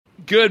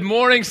Good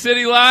morning,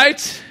 City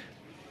Light.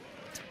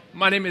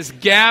 My name is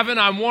Gavin.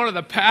 I'm one of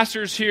the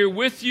pastors here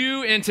with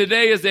you, and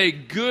today is a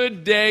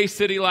good day,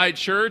 City Light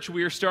Church.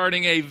 We are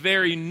starting a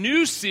very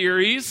new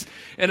series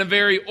in a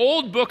very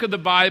old book of the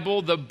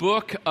Bible, the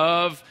book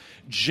of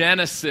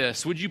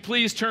Genesis. Would you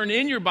please turn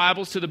in your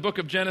Bibles to the book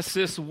of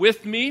Genesis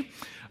with me?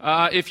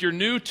 If you're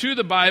new to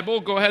the Bible,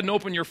 go ahead and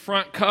open your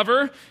front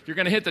cover. You're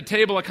going to hit the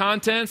table of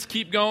contents,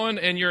 keep going,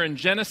 and you're in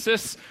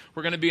Genesis.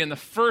 We're going to be in the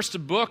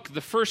first book,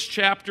 the first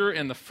chapter,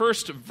 and the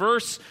first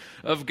verse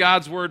of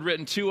God's Word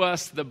written to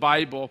us, the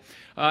Bible.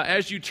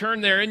 As you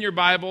turn there in your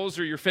Bibles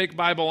or your fake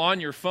Bible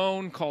on your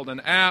phone called an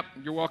app,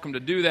 you're welcome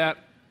to do that.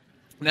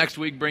 Next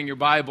week, bring your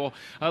Bible.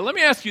 Let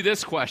me ask you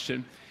this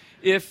question.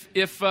 If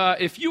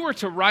you were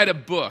to write a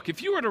book,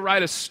 if you were to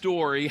write a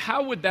story,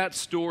 how would that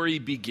story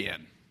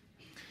begin?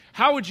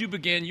 How would you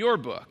begin your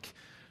book?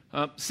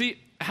 See,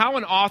 how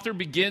an author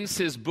begins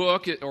his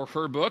book or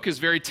her book is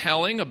very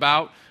telling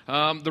about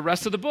the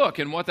rest of the book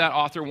and what that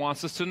author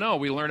wants us to know.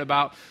 We learn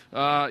about,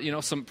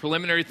 some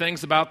preliminary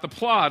things about the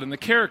plot and the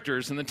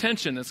characters and the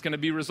tension that's going to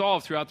be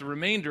resolved throughout the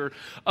remainder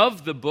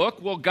of the book.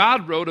 Well,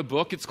 God wrote a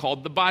book. It's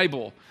called the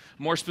Bible.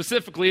 More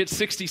specifically, it's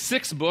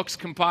 66 books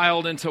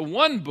compiled into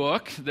one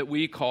book that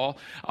we call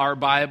our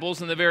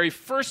Bibles. And the very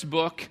first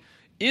book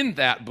in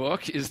that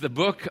book is the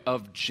book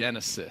of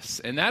Genesis,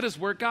 and that is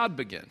where God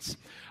begins.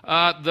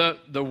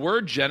 The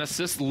word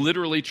Genesis,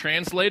 literally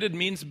translated,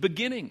 means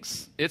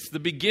beginnings. It's the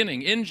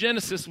beginning. In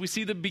Genesis, we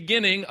see the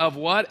beginning of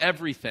what?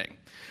 Everything.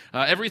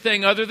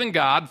 Everything other than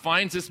God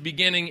finds its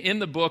beginning in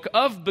the book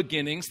of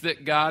beginnings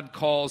that God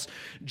calls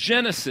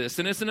Genesis.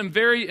 And it's a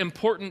very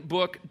important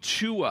book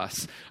to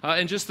us.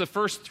 In just the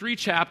first 3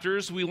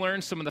 chapters, we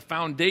learn some of the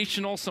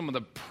foundational, some of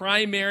the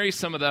primary,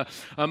 some of the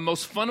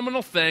most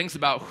fundamental things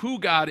about who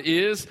God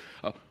is,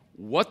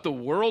 what the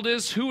world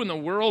is, who in the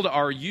world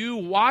are you,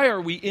 why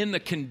are we in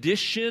the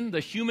condition, the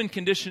human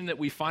condition that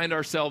we find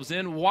ourselves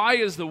in, why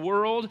is the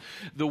world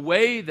the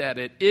way that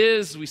it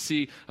is. We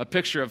see a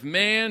picture of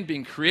man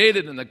being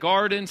created in the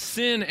garden,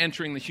 sin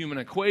entering the human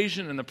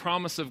equation, and the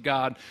promise of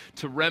God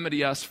to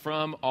remedy us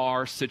from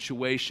our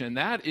situation.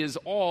 That is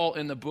all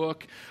in the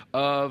book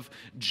of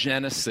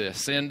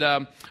Genesis. And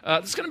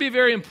this is going to be a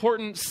very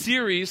important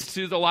series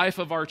to the life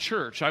of our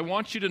church. I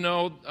want you to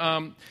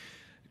know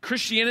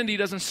Christianity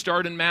doesn't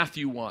start in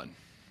Matthew 1,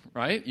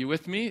 right? You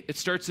with me? It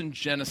starts in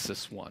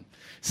Genesis 1.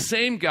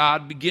 Same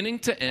God, beginning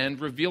to end,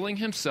 revealing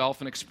himself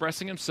and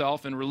expressing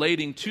himself and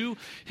relating to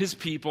his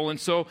people. And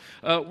so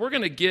we're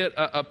going to get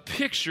a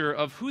picture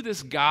of who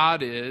this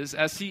God is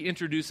as he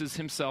introduces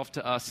himself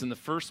to us in the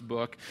first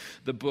book,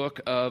 the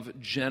book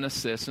of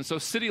Genesis. And so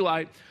City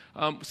Light,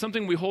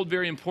 something we hold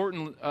very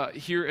important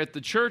here at the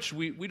church,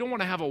 we don't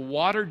want to have a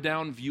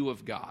watered-down view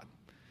of God.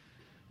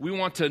 We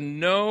want to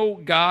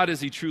know God as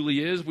he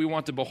truly is. We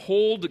want to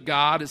behold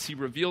God as he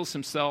reveals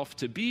himself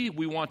to be.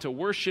 We want to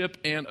worship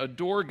and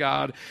adore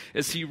God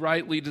as he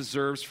rightly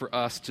deserves for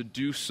us to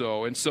do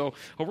so. And so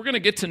we're going to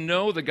get to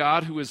know the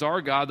God who is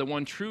our God, the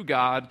one true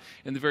God,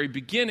 in the very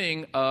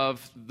beginning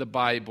of the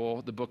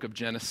Bible, the book of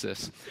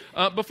Genesis.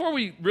 Before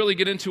we really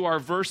get into our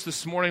verse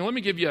this morning, let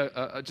me give you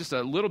just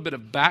a little bit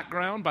of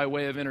background by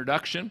way of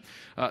introduction.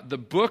 The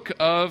book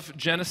of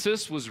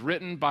Genesis was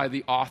written by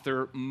the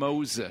author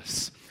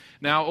Moses.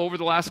 Now, over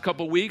the last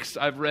couple weeks,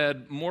 I've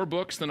read more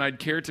books than I'd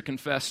care to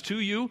confess to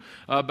you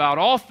about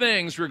all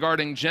things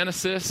regarding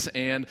Genesis,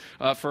 and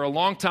for a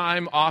long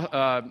time,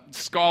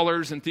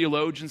 scholars and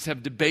theologians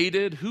have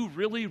debated who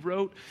really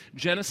wrote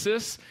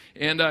Genesis,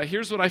 and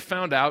here's what I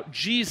found out.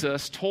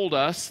 Jesus told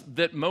us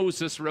that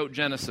Moses wrote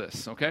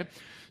Genesis, okay?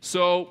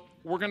 So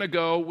we're going to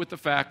go with the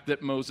fact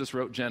that Moses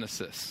wrote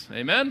Genesis.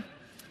 Amen?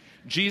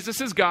 Jesus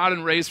is God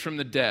and raised from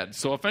the dead.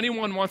 So if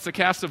anyone wants to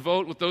cast a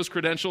vote with those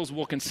credentials,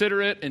 we'll consider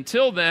it.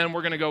 Until then,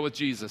 we're going to go with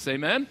Jesus.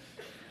 Amen?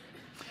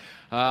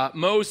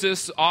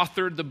 Moses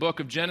authored the book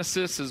of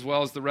Genesis as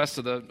well as the rest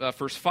of the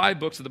first 5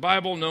 books of the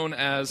Bible, known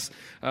as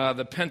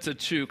the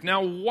Pentateuch.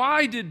 Now,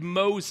 why did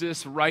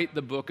Moses write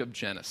the book of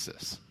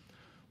Genesis?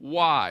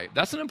 Why?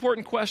 That's an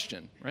important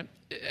question, right?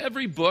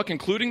 Every book,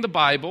 including the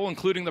Bible,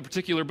 including the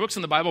particular books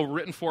in the Bible, were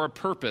written for a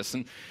purpose.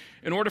 And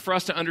in order for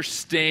us to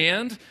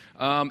understand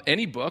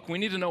any book, we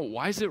need to know,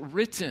 why is it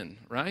written,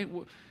 right?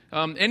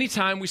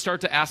 Anytime we start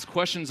to ask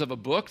questions of a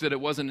book that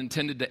it wasn't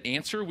intended to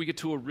answer, we get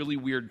to a really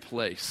weird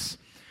place,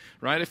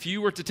 right? If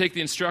you were to take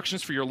the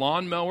instructions for your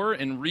lawnmower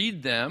and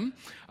read them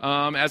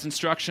as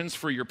instructions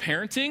for your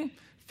parenting,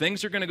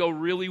 things are going to go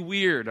really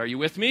weird. Are you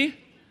with me?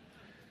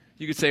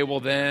 You could say, well,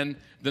 then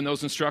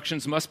those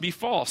instructions must be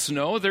false.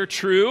 No, they're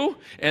true,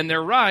 and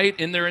they're right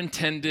in their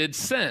intended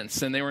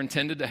sense, and they were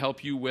intended to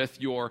help you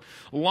with your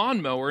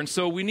lawnmower. And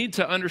so we need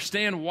to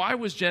understand, why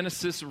was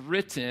Genesis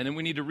written, and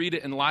we need to read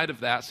it in light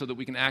of that so that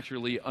we can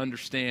accurately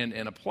understand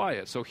and apply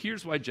it. So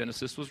here's why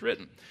Genesis was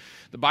written.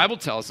 The Bible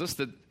tells us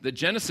that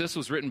Genesis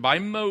was written by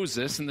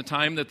Moses in the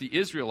time that the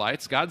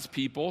Israelites, God's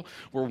people,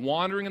 were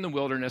wandering in the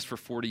wilderness for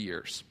 40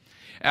 years.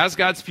 as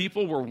God's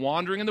people were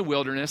wandering in the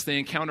wilderness, they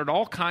encountered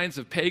all kinds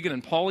of pagan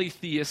and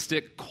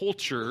polytheistic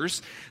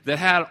cultures that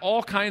had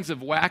all kinds of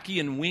wacky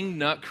and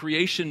wingnut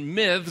creation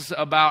myths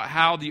about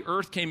how the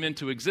earth came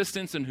into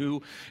existence and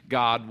who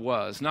God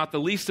was. Not the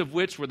least of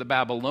which were the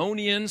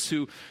Babylonians,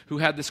 who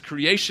had this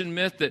creation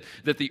myth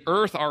that the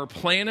earth, our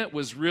planet,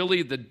 was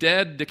really the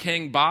dead,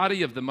 decaying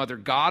body of the mother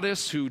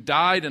goddess who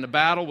died in a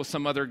battle with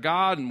some other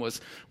god and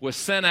was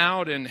sent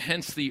out, and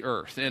hence the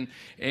earth.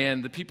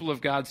 And the people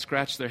of God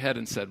scratched their head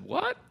and said,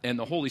 "What?" And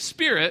the Holy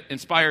Spirit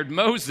inspired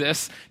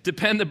Moses to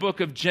pen the book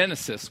of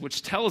Genesis,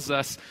 which tells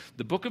us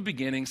the book of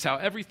beginnings, how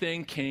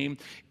everything came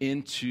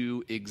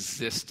into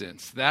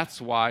existence.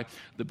 That's why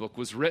the book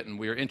was written.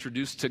 We are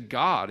introduced to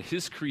God,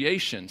 his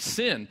creation,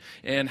 sin,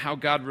 and how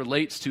God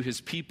relates to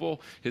his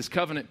people, his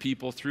covenant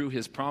people, through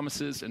his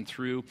promises and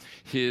through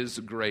his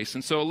grace.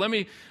 And so let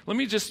me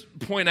just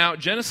point out,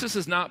 Genesis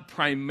is not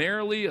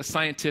primarily a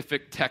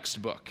scientific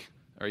textbook.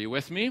 Are you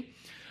with me?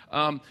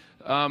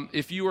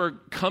 If you are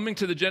coming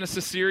to the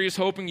Genesis series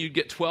hoping you'd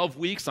get 12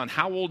 weeks on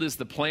how old is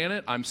the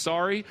planet, I'm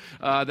sorry.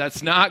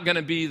 That's not going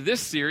to be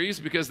this series,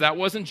 because that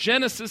wasn't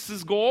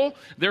Genesis's goal.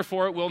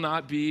 Therefore, it will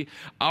not be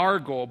our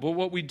goal. But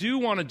what we do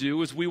want to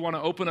do is we want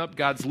to open up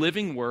God's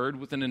living word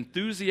with an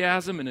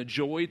enthusiasm and a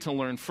joy to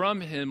learn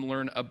from him,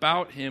 learn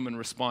about him, and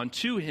respond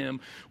to him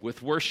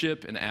with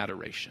worship and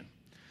adoration.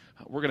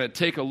 We're going to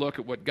take a look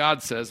at what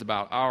God says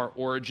about our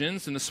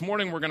origins. And this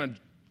morning, we're going to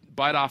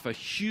bite off a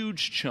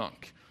huge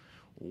chunk.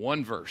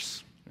 One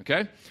verse,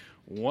 okay?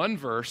 One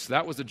verse.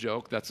 That was a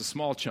joke. That's a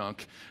small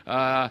chunk.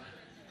 I'm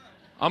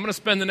going to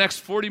spend the next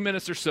 40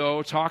 minutes or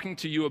so talking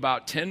to you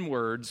about 10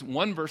 words,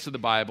 one verse of the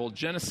Bible,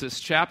 Genesis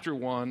chapter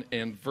 1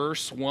 and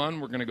verse 1.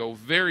 We're going to go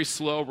very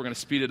slow. We're going to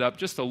speed it up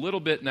just a little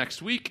bit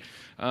next week,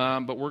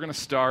 but we're going to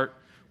start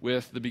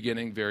with the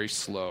beginning very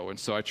slow. And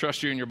so I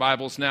trust you in your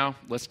Bibles now.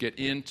 Let's get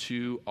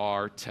into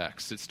our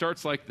text. It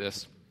starts like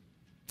this.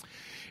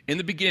 In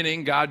the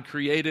beginning, God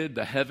created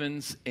the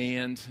heavens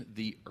and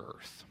the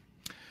earth.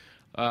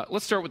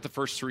 Let's start with the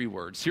first three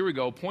words. Here we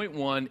go. Point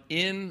one,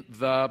 in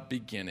the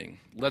beginning.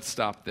 Let's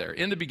stop there.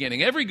 In the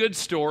beginning. Every good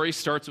story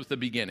starts with the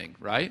beginning,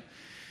 right?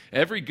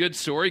 Every good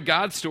story,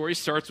 God's story,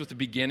 starts with the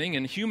beginning.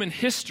 And human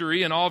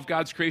history and all of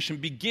God's creation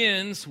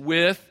begins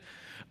with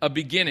a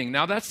beginning.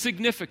 Now, that's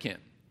significant.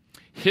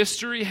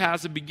 History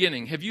has a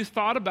beginning. Have you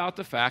thought about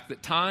the fact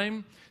that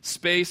time,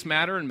 space,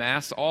 matter, and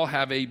mass all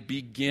have a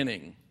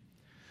beginning?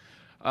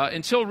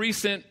 Until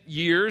recent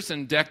years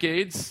and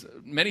decades,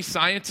 many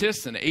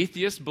scientists and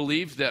atheists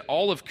believed that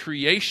all of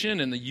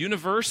creation and the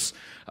universe,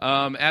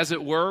 as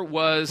it were,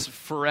 was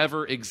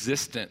forever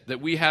existent,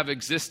 that we have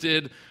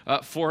existed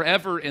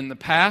forever in the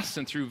past,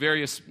 and through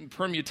various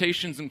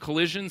permutations and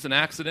collisions and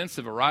accidents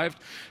have arrived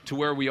to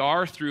where we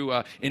are. Through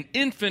an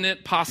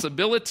infinite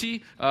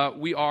possibility,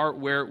 we are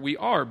where we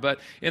are. But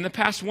in the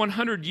past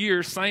 100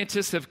 years,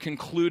 scientists have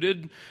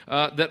concluded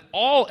that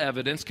all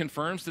evidence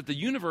confirms that the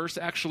universe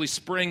actually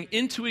sprang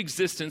into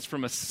existence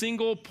from a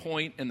single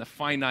point in the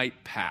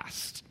finite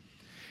past.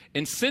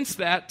 And since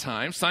that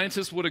time,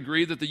 scientists would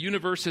agree that the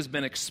universe has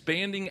been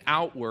expanding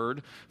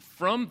outward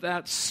from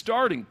that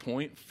starting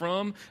point,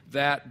 from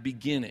that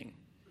beginning.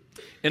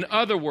 In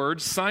other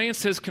words,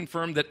 science has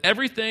confirmed that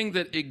everything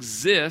that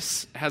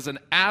exists has an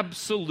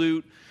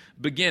absolute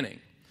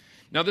beginning.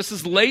 Now, this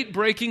is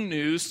late-breaking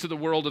news to the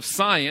world of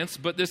science,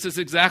 but this is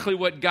exactly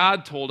what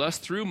God told us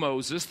through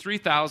Moses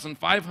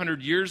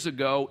 3,500 years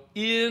ago,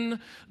 in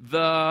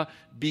the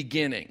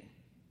beginning.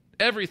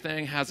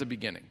 Everything has a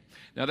beginning.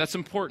 Now, that's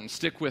important.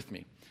 Stick with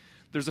me.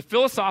 There's a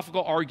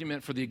philosophical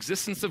argument for the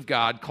existence of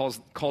God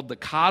called the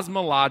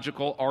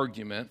cosmological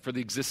argument for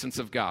the existence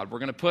of God. We're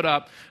going to put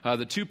up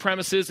the two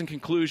premises and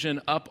conclusion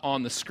up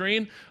on the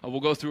screen. We'll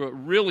go through it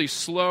really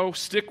slow.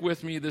 Stick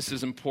with me. This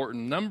is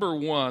important. Number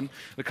one,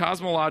 the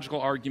cosmological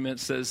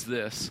argument says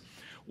this: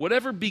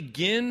 whatever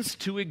begins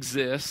to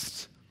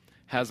exist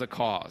has a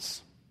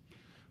cause.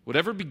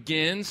 Whatever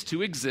begins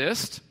to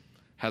exist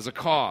has a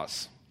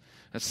cause.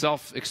 That's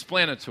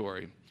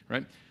self-explanatory,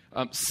 right?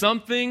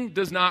 Something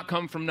does not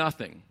come from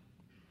nothing.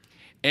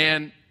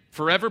 And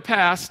forever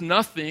past,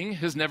 nothing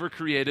has never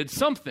created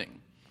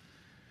something.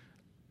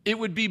 It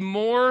would be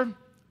more,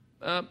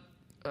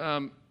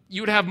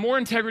 you would have more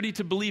integrity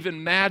to believe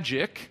in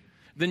magic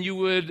than you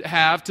would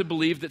have to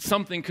believe that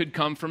something could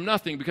come from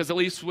nothing. Because at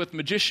least with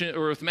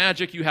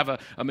magic, you have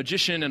a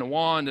magician and a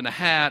wand and a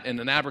hat and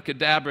an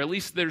abracadabra. At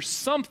least there's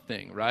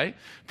something, right?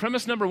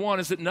 Premise number one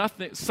is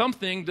that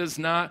something does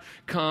not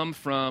come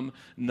from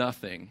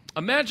nothing.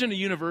 Imagine a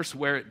universe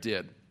where it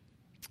did.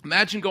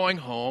 Imagine going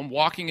home,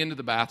 walking into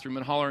the bathroom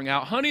and hollering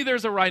out, "Honey,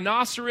 there's a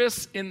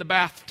rhinoceros in the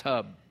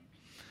bathtub."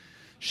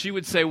 She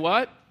would say,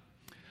 "What?"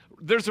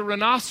 "There's a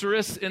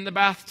rhinoceros in the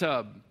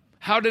bathtub."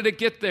 How did it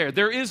get there?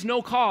 There is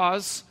no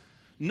cause.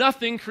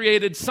 Nothing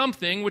created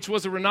something, which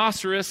was a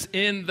rhinoceros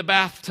in the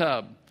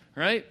bathtub,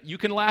 right? You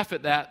can laugh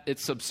at that.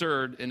 It's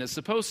absurd, and it's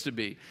supposed to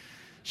be.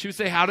 She would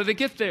say, how did it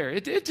get there?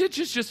 It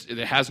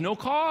has no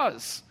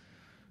cause.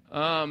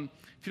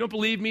 If you don't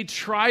believe me,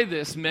 try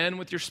this, men,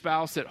 with your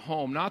spouse at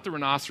home. Not the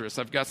rhinoceros.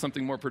 I've got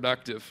something more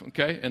productive,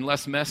 okay, and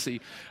less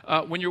messy.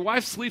 When your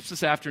wife sleeps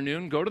this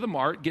afternoon, go to the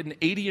mart, get an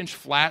 80-inch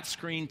flat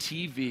screen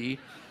TV.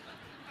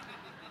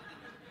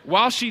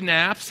 While she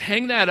naps,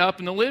 hang that up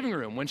in the living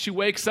room. When she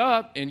wakes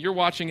up and you're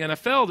watching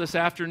NFL this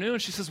afternoon,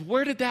 she says,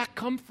 "Where did that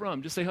come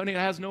from?" Just say, "Honey, it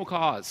has no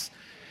cause."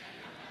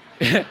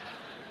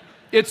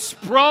 It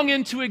sprung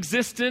into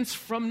existence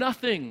from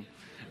nothing.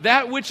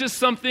 That which is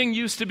something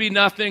used to be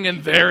nothing,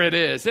 and there it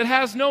is. It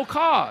has no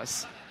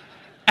cause.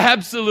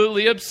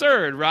 Absolutely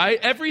absurd, right?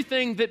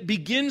 Everything that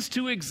begins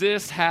to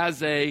exist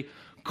has a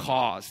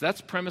cause.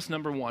 That's premise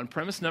number one.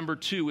 Premise number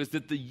two is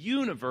that the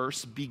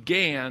universe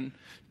began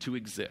to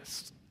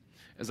exist.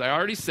 As I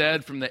already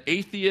said, from the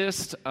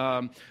atheist,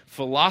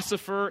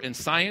 philosopher, and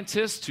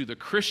scientist to the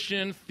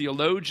Christian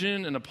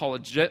theologian and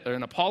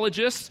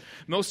apologist,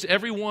 most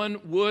everyone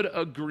would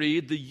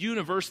agree the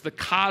universe, the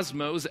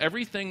cosmos,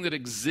 everything that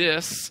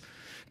exists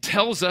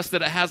tells us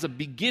that it has a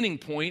beginning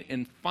point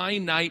in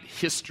finite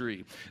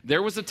history.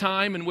 There was a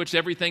time in which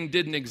everything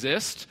didn't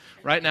exist.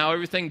 Right now,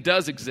 everything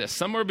does exist.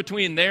 Somewhere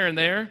between there and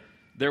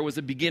there was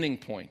a beginning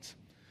point.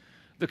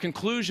 The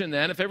conclusion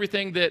then, if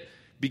everything that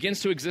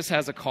begins to exist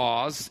has a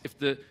cause, if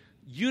the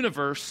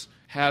universe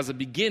has a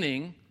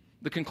beginning,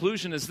 the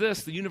conclusion is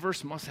this: the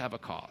universe must have a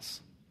cause.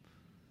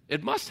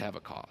 It must have a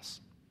cause.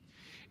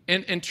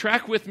 And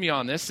track with me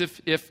on this.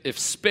 If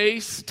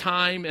space,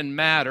 time, and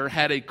matter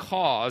had a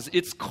cause,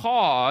 its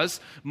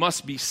cause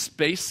must be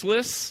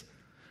spaceless,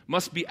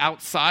 must be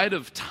outside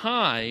of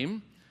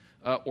time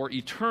or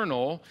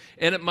eternal,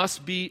 and it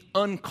must be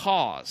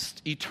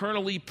uncaused,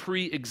 eternally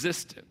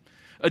pre-existent.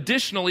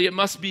 Additionally, it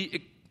must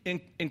be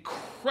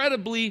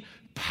incredibly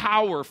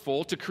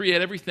powerful to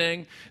create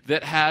everything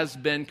that has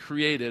been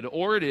created,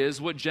 or it is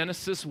what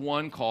Genesis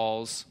 1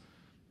 calls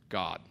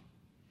God.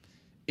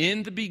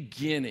 In the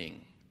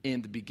beginning,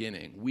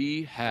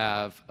 we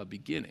have a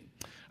beginning.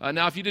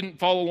 Now, if you didn't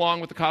follow along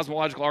with the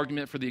cosmological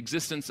argument for the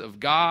existence of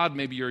God,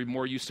 maybe you're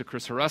more used to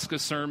Chris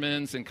Haruska's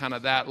sermons and kind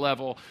of that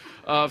level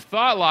of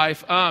thought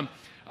life.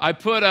 I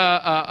put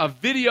a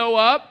video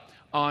up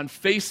on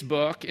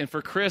Facebook, and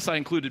for Chris, I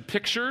included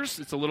pictures.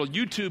 It's a little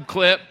YouTube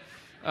clip.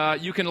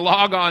 You can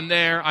log on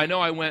there. I know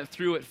I went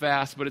through it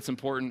fast, but it's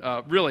important.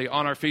 Really,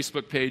 on our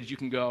Facebook page, you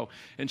can go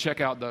and check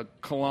out the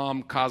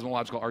Kalam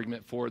cosmological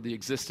argument for the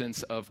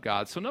existence of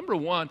God. So number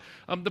one,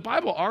 the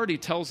Bible already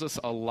tells us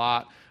a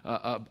lot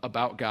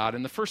about God.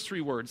 In the first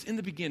three words, in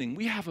the beginning,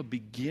 we have a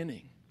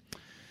beginning.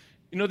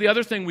 You know, the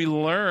other thing we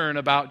learn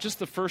about just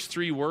the first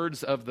three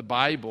words of the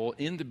Bible,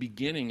 in the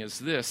beginning, is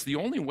this: the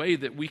only way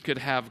that we could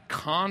have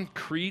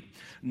concrete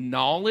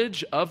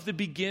knowledge of the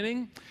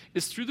beginning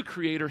is through the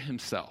Creator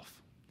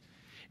himself.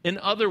 In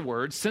other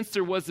words, since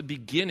there was a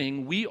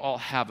beginning, we all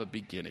have a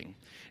beginning.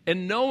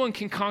 And no one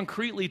can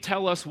concretely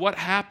tell us what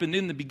happened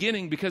in the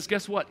beginning because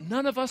guess what?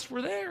 None of us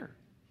were there.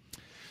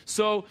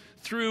 So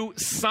through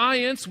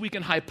science, we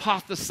can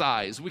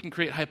hypothesize. We can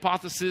create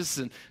hypotheses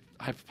and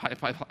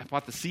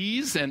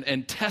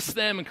test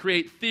them and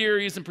create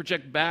theories and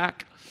project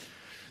back.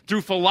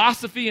 Through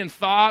philosophy and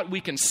thought,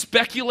 we can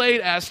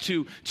speculate as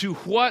to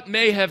what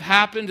may have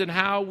happened and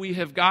how we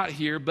have got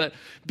here. But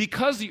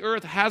because the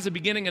earth has a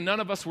beginning and none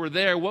of us were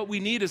there, what we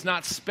need is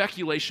not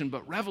speculation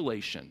but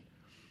revelation.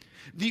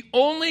 The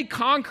only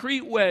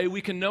concrete way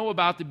we can know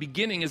about the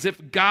beginning is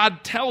if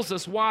God tells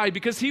us why,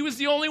 because he was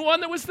the only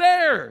one that was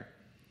there.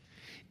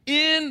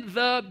 In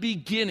the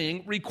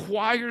beginning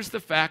requires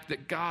the fact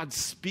that God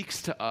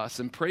speaks to us,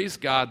 and praise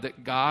God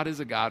that God is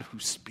a God who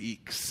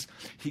speaks.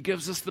 He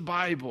gives us the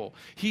Bible.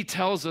 He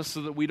tells us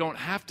so that we don't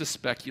have to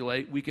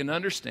speculate. We can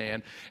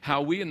understand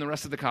how we and the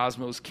rest of the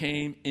cosmos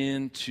came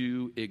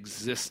into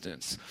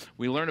existence.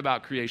 We learn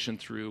about creation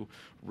through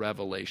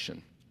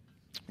revelation.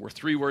 We're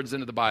 3 words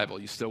into the Bible.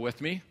 You still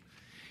with me?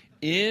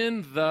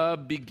 In the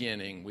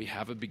beginning, we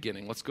have a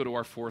beginning. Let's go to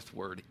our 4th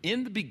word.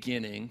 In the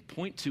beginning,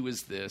 point 2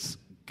 is this: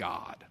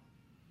 God.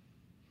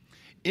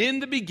 In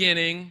the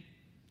beginning,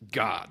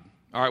 God.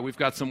 All right, we've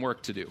got some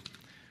work to do.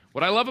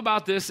 What I love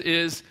about this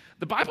is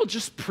the Bible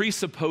just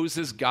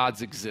presupposes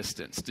God's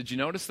existence. Did you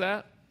notice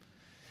that?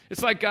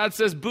 It's like God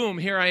says, boom,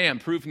 here I am,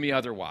 prove me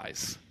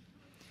otherwise.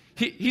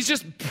 He's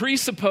just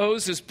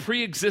presupposed, is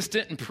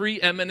pre-existent and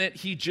preeminent.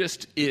 He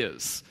just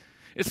is.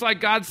 It's like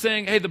God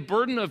saying, hey, the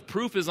burden of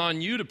proof is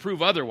on you to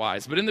prove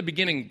otherwise, but in the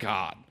beginning,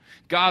 God.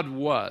 God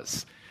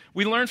was.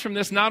 We learn from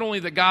this not only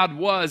that God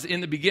was in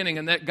the beginning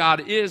and that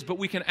God is, but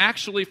we can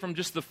actually, from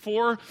just the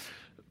 4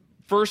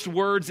 first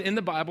words in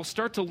the Bible,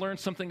 start to learn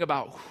something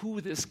about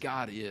who this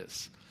God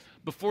is.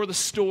 Before the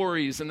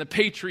stories and the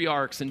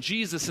patriarchs and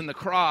Jesus and the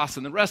cross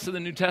and the rest of the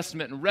New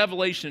Testament and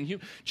Revelation,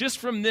 just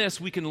from this,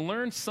 we can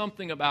learn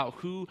something about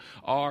who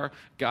our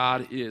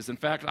God is. In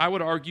fact, I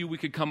would argue we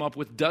could come up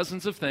with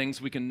dozens of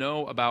things we can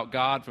know about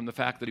God from the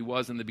fact that he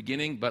was in the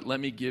beginning, but let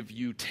me give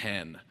you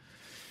 10.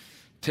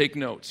 Take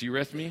notes. You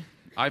with me?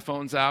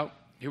 iPhone's out.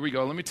 Here we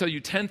go. Let me tell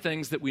you 10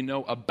 things that we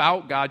know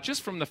about God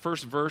just from the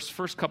first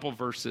couple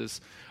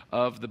verses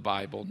of the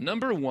Bible.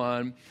 Number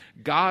 1,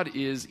 God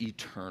is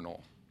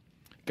eternal.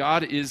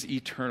 God is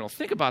eternal.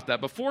 Think about that.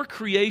 Before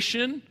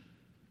creation,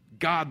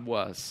 God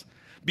was.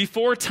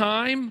 Before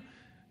time,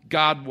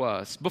 God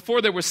was.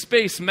 Before there was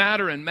space,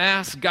 matter, and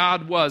mass,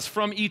 God was.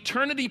 From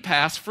eternity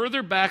past,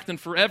 further back than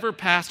forever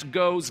past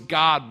goes,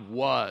 God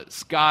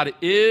was. God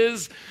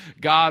is,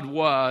 God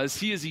was.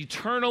 He is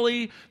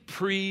eternally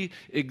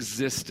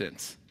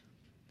pre-existent.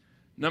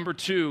 Number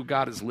 2,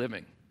 God is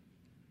living.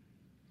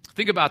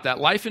 Think about that.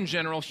 Life in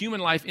general, human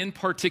life in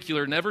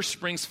particular, never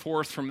springs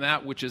forth from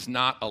that which is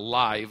not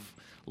alive.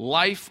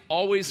 Life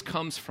always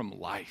comes from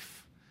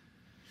life.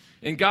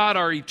 And God,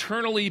 our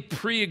eternally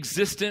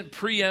pre-existent,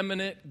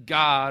 preeminent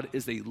God,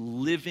 is a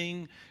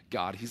living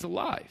God. He's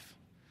alive.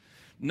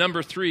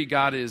 Number 3,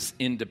 God is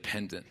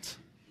independent.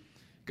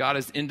 God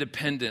is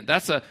independent.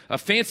 That's a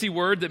fancy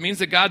word that means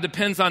that God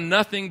depends on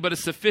nothing but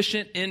is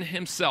sufficient in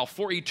himself.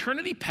 For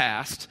eternity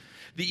past,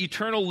 the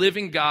eternal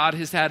living God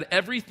has had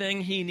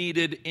everything he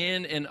needed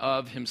in and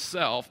of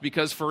himself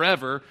because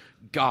forever,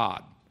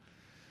 God.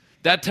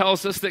 That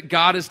tells us that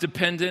God is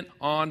dependent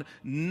on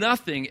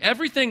nothing.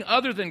 Everything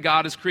other than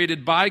God is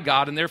created by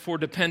God and therefore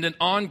dependent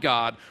on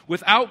God.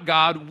 Without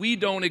God, we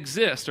don't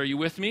exist. Are you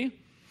with me?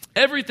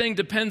 Everything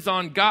depends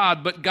on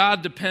God, but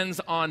God depends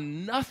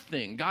on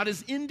nothing. God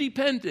is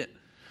independent.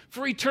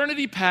 For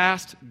eternity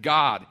past,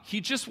 God.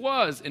 He just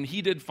was, and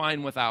he did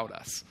fine without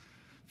us.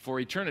 For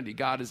eternity,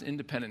 God is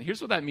independent. Here's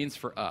what that means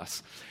for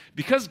us.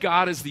 Because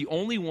God is the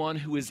only one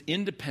who is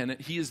independent,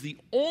 he is the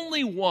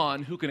only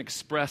one who can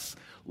express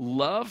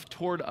love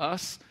toward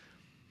us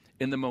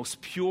in the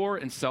most pure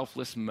and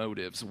selfless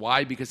motives.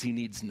 Why? Because he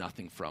needs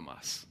nothing from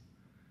us.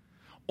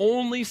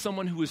 Only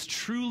someone who is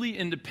truly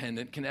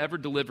independent can ever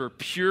deliver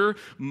pure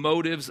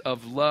motives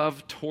of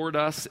love toward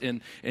us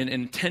and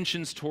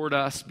intentions toward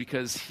us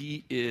because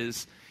he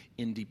is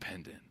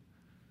independent.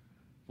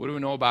 What do we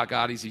know about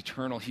God? He's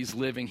eternal, he's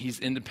living, he's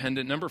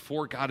independent. Number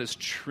 4, God is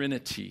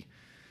Trinity.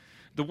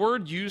 The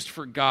word used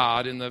for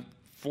God in the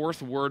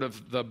 4th word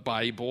of the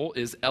Bible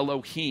is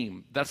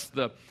Elohim. That's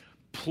the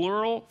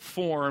plural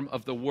form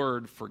of the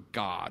word for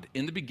God.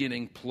 In the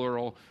beginning,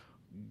 plural,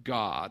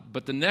 God.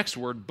 But the next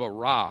word,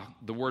 bara,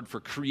 the word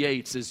for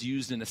creates, is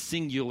used in a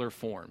singular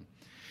form.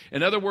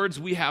 In other words,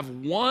 we have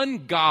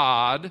one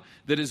God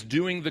that is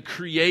doing the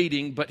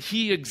creating, but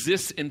he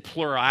exists in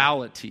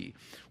plurality.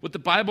 What the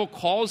Bible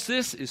calls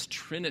this is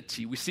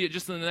Trinity. We see it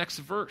just in the next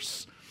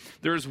verse.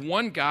 There is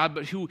one God,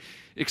 but who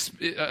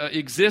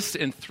exists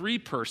in 3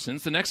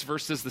 persons. The next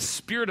verse says the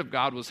Spirit of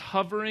God was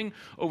hovering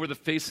over the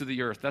face of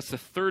the earth. That's the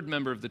 3rd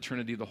member of the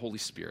Trinity, the Holy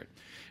Spirit.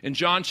 In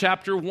John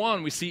chapter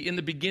 1, we see in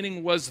the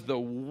beginning was the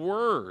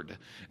Word.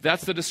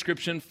 That's the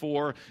description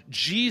for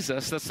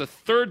Jesus. That's the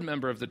 3rd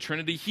member of the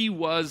Trinity. He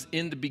was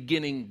in the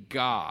beginning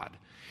God.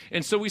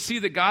 And so we see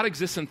that God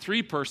exists in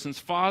 3 persons,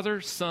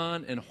 Father,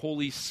 Son, and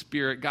Holy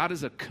Spirit. God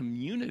is a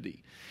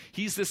community.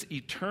 He's this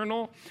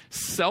eternal,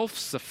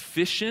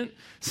 self-sufficient,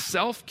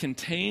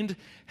 self-contained,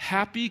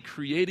 happy,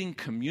 creating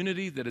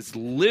community that is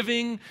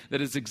living, that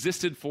has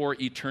existed for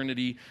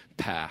eternity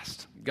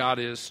past. God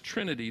is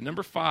Trinity.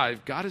 Number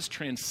 5, God is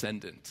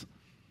transcendent.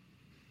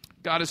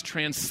 God is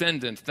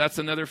transcendent. That's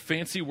another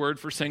fancy word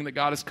for saying that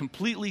God is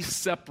completely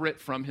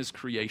separate from his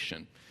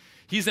creation.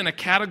 He's in a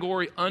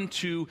category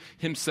unto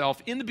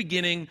himself. In the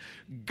beginning,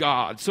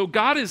 God. So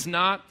God is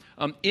not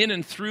in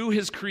and through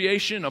his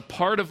creation, a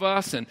part of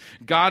us, and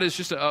God is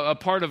just a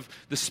part of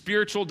the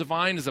spiritual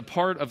divine, is a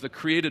part of the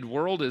created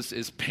world,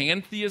 as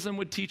pantheism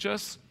would teach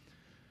us.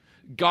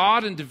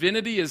 God and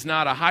divinity is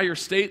not a higher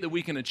state that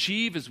we can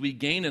achieve as we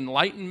gain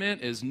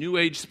enlightenment, as New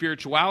Age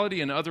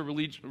spirituality and other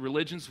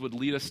religions would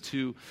lead us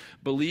to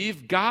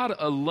believe. God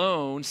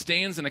alone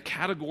stands in a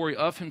category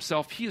of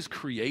himself. He is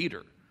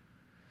creator.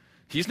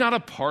 He's not a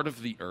part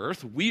of the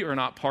earth. We are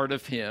not part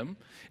of him.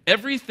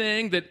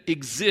 Everything that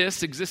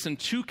exists in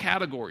 2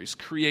 categories,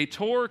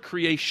 creator,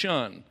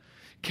 creation.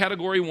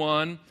 Category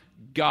 1,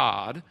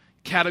 God.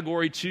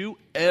 Category 2,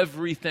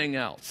 everything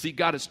else. See,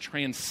 God is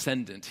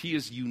transcendent. He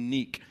is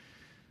unique.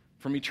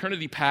 From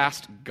eternity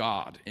past,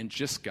 God, and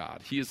just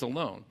God. He is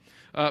alone.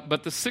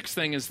 But the 6th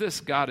thing is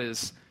this: God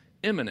is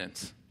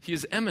immanent. He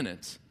is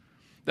eminent.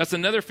 That's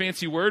another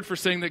fancy word for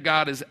saying that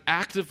God is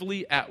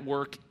actively at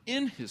work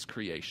in his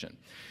creation.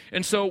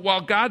 And so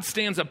while God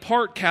stands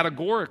apart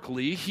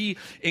categorically, he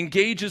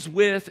engages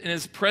with and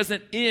is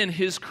present in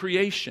his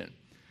creation.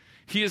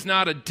 He is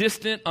not a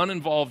distant,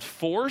 uninvolved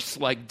force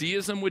like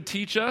deism would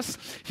teach us.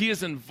 He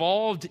is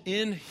involved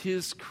in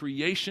his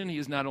creation. He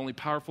is not only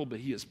powerful,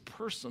 but he is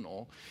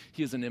personal.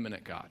 He is an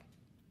immanent God.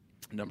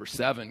 Number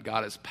 7,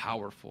 God is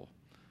powerful.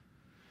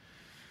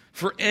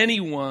 For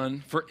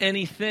anyone, for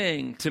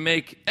anything, to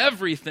make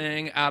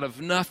everything out of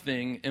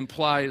nothing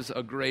implies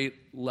a great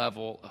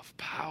level of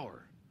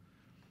power.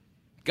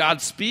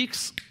 God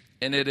speaks,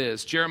 and it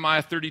is.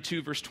 Jeremiah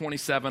 32, verse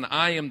 27,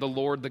 I am the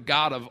Lord, the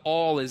God of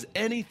all. Is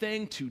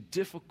anything too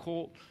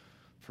difficult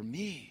for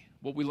me?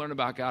 What we learn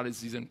about God is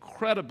he's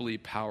incredibly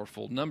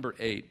powerful. Number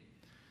 8,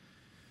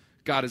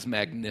 God is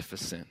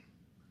magnificent.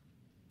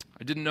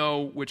 I didn't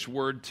know which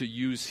word to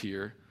use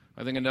here.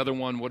 I think another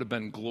one would have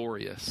been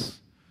glorious.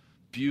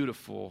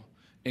 Beautiful,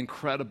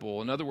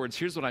 incredible. In other words,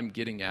 here's what I'm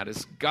getting at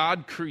is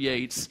God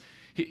creates,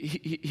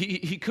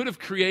 he could have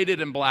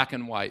created in black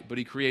and white, but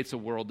he creates a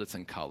world that's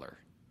in color,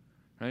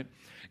 right?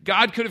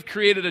 God could have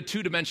created a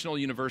two-dimensional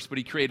universe, but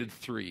he created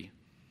three.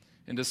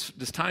 And does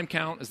time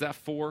count? Is that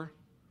four?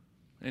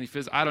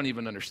 I don't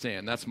even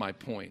understand. That's my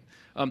point.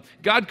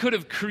 God could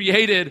have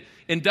created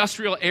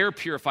industrial air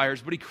purifiers,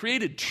 but he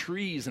created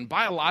trees and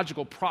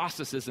biological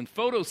processes and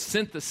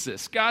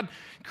photosynthesis. God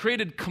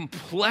created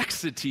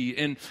complexity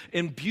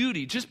and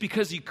beauty just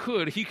because he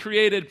could. He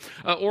created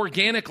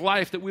organic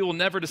life that we will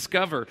never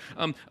discover,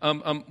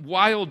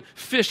 wild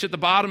fish at the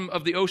bottom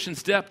of the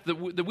ocean's depth that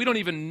we don't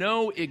even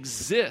know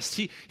exist.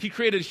 He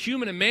created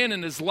human and man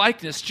in his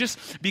likeness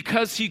just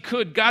because he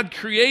could. God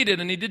created,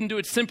 and he didn't do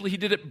it simply. He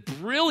did it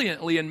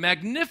brilliantly and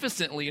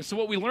magnificently. And so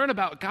what we learn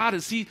about God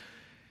is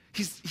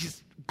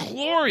he's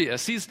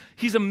glorious.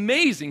 He's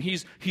amazing.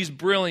 He's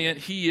brilliant.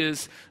 He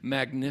is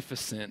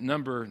magnificent.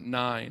 Number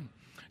 9,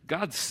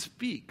 God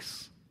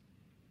speaks.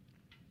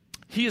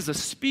 He is a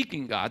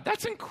speaking God.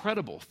 That's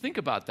incredible. Think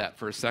about that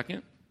for a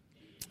second.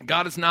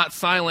 God is not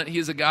silent. He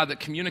is a God that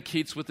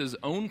communicates with his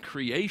own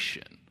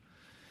creation.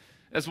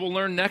 As we'll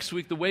learn next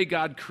week, the way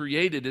God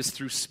created is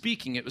through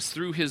speaking. It was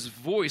through his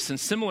voice. And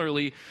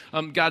similarly,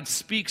 God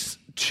speaks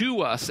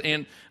to us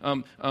and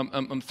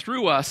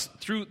through us,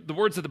 through the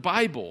words of the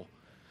Bible.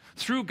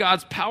 Through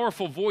God's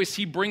powerful voice,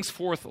 he brings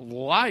forth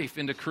life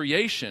into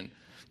creation.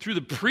 Through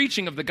the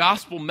preaching of the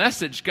gospel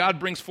message, God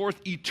brings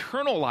forth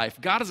eternal life.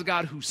 God is a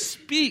God who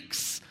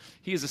speaks.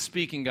 He is a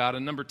speaking God.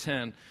 And number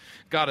 10,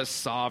 God is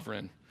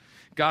sovereign.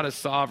 God is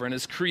sovereign.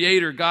 As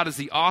creator, God is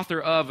the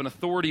author of and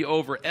authority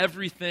over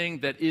everything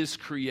that is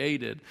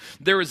created.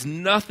 There is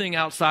nothing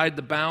outside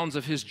the bounds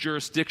of his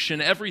jurisdiction.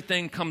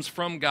 Everything comes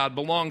from God,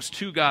 belongs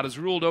to God, is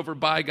ruled over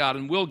by God,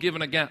 and will give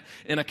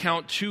an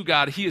account to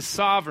God. He is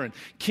sovereign,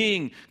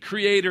 king,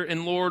 creator,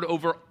 and Lord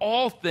over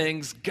all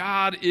things.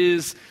 God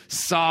is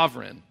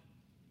sovereign.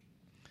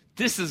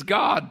 This is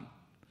God.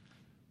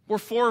 We're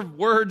 4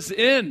 words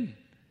in.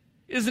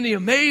 Isn't he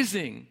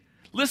amazing?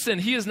 Listen,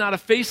 he is not a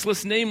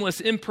faceless,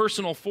 nameless,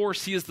 impersonal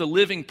force. He is the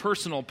living,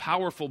 personal,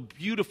 powerful,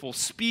 beautiful,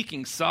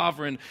 speaking,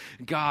 sovereign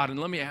God. And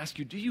let me ask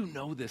you, do you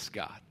know this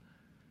God?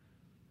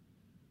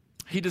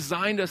 He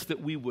designed us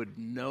that we would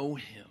know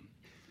him.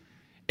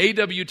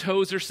 A.W.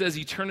 Tozer says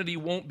eternity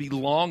won't be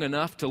long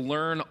enough to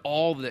learn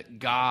all that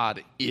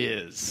God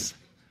is.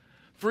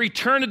 For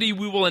eternity,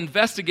 we will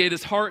investigate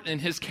his heart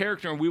and his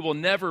character, and we will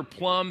never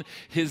plumb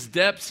his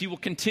depths. He will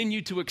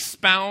continue to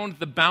expound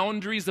the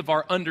boundaries of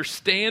our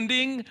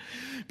understanding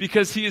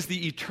because he is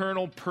the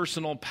eternal,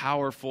 personal,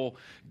 powerful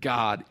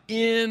God.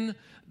 In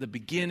the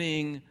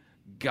beginning,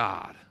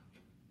 God.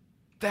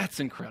 That's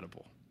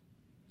incredible.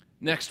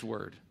 Next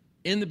word.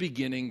 In the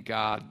beginning,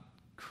 God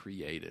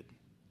created.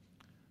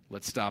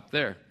 Let's stop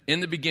there.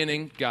 In the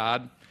beginning,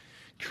 God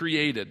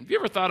created. Have you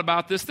ever thought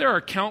about this? There are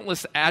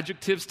countless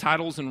adjectives,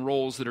 titles, and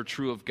roles that are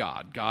true of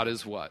God. God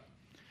is what?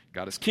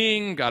 God is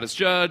king, God is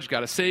judge,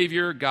 God is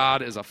savior,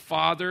 God is a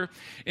father.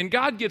 And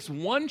God gets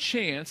one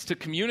chance to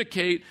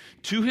communicate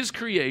to his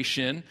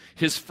creation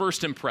his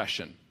first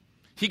impression.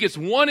 He gets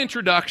one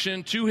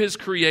introduction to his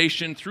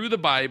creation through the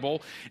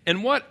Bible.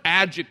 And what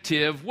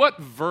adjective, what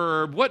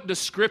verb, what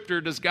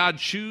descriptor does God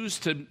choose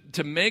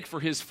to make for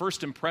his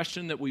first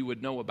impression that we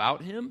would know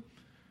about him?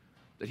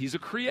 That he's a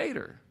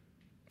creator.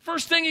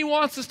 First thing he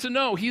wants us to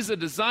know, he's a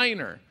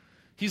designer.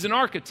 He's an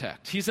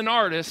architect. He's an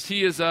artist.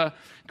 He is a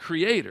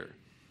creator.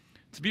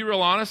 To be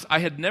real honest, I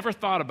had never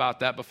thought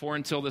about that before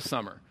until this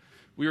summer.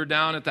 We were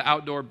down at the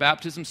outdoor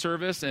baptism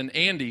service, and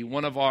Andy,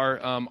 one of our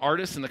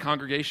artists in the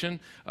congregation,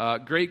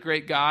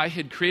 great guy,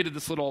 had created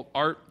this little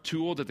art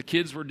tool that the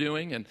kids were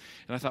doing, and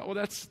I thought, well,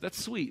 that's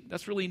sweet.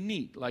 That's really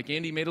neat. Like,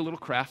 Andy made a little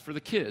craft for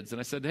the kids, and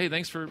I said, hey,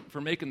 thanks for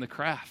making the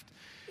craft.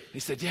 He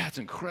said, yeah, it's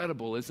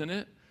incredible, isn't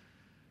it?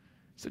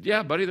 I said,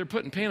 yeah, buddy, they're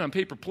putting paint on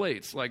paper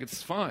plates. Like,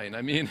 it's fine.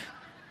 I mean,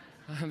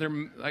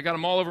 I got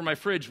them all over my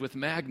fridge with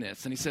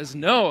magnets. And he says,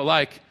 no,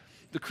 like,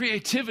 the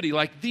creativity,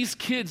 like, these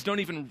kids don't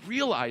even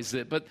realize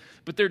it, but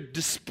they're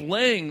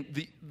displaying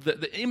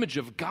the image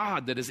of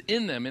God that is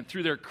in them and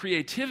through their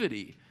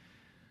creativity.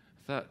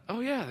 I thought,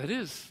 oh, yeah, that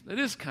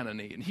is kind of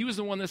neat. And he was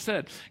the one that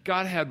said,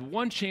 God had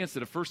one chance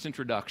at a first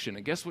introduction,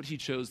 and guess what he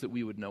chose that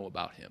we would know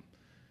about him?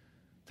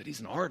 That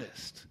he's an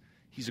artist.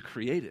 He's a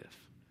creative.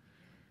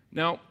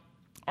 Now,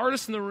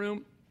 artists in the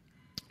room,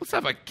 let's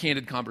have a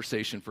candid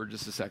conversation for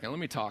just a second. Let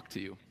me talk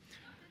to you.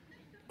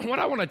 What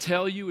I want to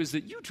tell you is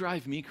that you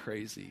drive me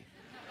crazy.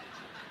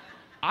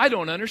 I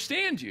don't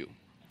understand you.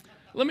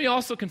 Let me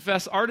also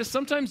confess, artists,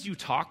 sometimes you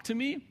talk to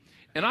me,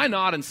 and I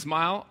nod and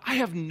smile. I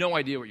have no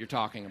idea what you're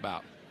talking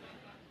about.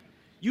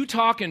 You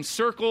talk in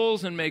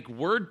circles and make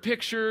word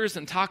pictures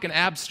and talk in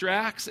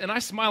abstracts, and I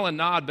smile and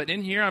nod, but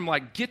in here I'm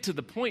like, get to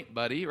the point,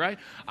 buddy, right?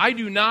 I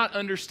do not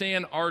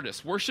understand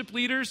artists. Worship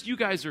leaders, you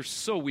guys are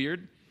so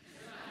weird.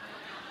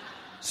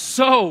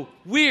 So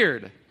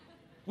weird.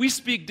 We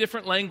speak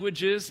different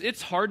languages.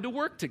 It's hard to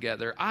work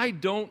together. I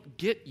don't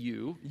get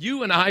you.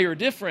 You and I are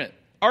different.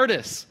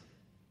 Artists,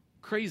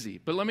 crazy.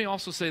 But let me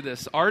also say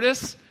this.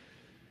 Artists,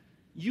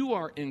 you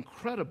are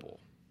incredible.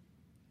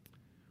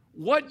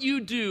 What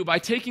you do by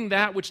taking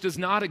that which does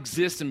not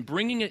exist and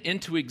bringing it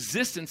into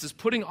existence is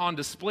putting on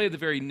display the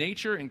very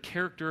nature and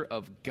character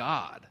of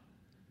God.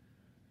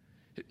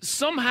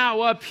 Somehow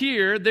up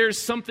here, there's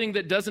something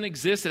that doesn't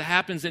exist that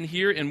happens in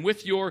here, and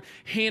with your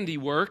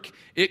handiwork,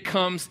 it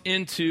comes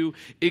into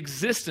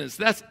existence.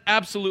 That's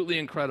absolutely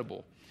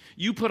incredible.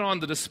 You put on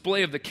the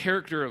display of the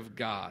character of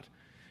God.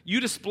 You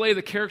display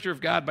the character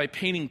of God by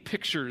painting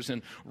pictures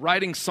and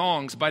writing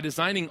songs, by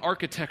designing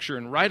architecture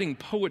and writing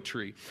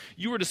poetry.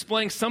 You are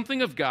displaying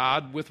something of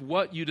God with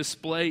what you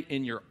display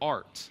in your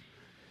art.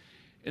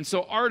 And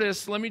so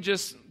artists, let me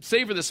just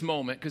savor this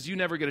moment, because you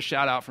never get a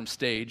shout out from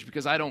stage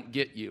because I don't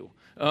get you.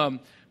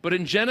 But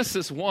in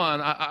Genesis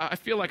 1, I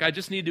feel like I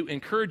just need to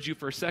encourage you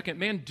for a second.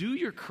 Man, do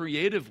your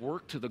creative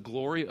work to the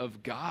glory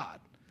of God.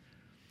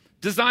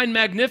 Design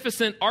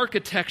magnificent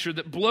architecture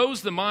that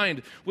blows the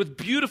mind with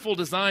beautiful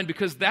design,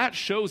 because that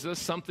shows us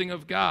something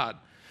of God.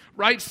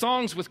 Write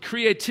songs with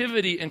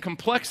creativity and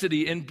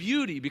complexity and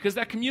beauty, because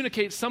that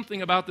communicates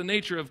something about the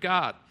nature of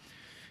God.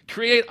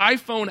 Create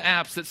iPhone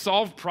apps that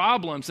solve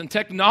problems and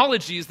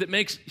technologies that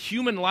makes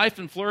human life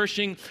and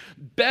flourishing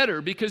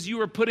better, because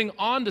you are putting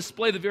on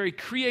display the very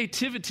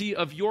creativity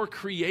of your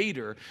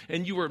Creator,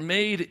 and you were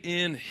made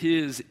in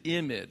His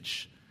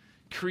image.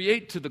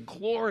 Create to the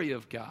glory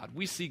of God.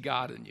 We see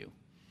God in you.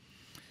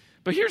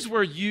 But here's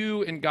where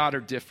you and God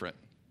are different.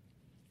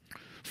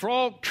 For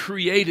all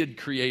created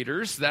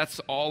creators, that's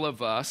all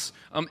of us,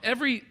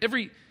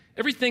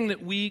 everything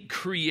that we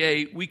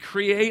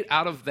create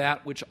out of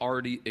that which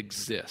already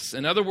exists.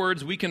 In other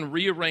words, we can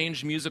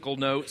rearrange musical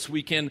notes,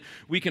 we can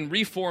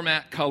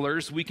reformat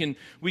colors, we can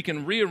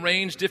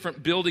rearrange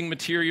different building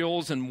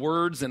materials and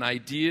words and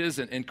ideas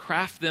and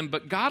craft them,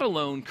 but God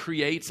alone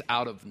creates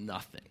out of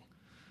nothing.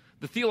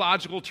 The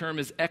theological term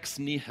is ex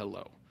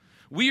nihilo.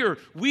 We are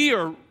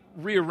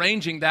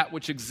rearranging that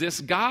which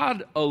exists.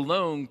 God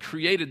alone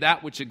created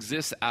that which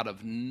exists out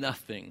of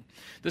nothing.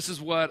 This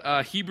is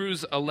what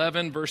Hebrews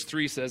 11 verse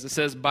 3 says. It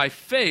says, "By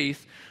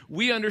faith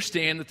we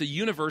understand that the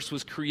universe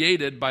was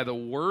created by the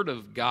word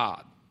of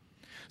God,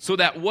 so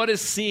that what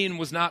is seen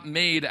was not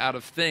made out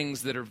of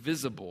things that are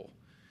visible."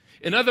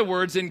 In other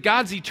words, in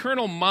God's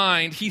eternal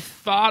mind, He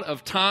thought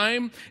of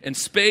time and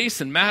space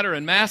and matter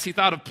and mass. He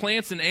thought of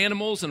plants and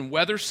animals and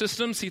weather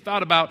systems. He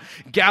thought about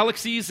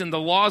galaxies and the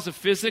laws of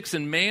physics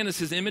and man as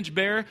His image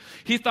bearer.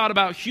 He thought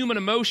about human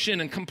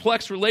emotion and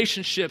complex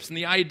relationships and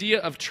the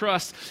idea of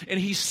trust. And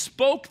He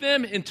spoke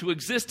them into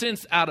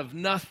existence out of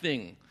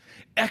nothing.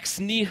 Ex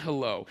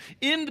nihilo.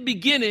 In the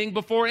beginning,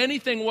 before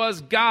anything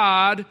was,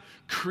 God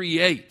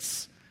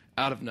creates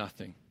out of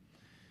nothing.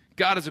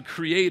 God is a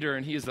creator,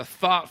 and He is a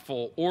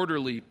thoughtful,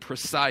 orderly,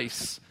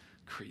 precise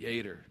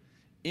creator.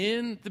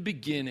 In the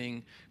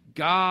beginning,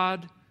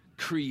 God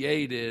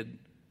created.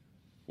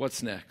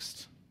 What's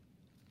next?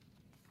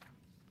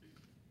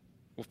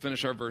 We'll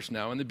finish our verse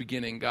now. In the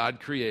beginning,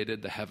 God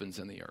created the heavens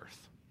and the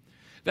earth.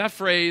 That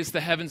phrase,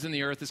 the heavens and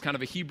the earth, is kind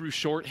of a Hebrew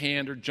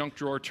shorthand or junk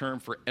drawer term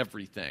for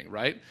everything,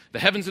 right? The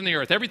heavens and the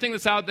earth. Everything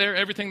that's out there,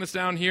 everything that's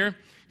down here,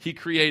 He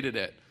created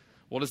it.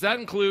 Well, does that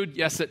include?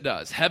 Yes, it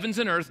does. Heavens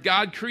and earth,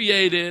 God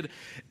created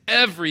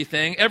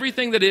everything.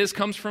 Everything that is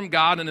comes from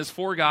God and is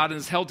for God and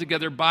is held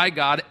together by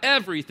God.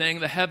 Everything,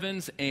 the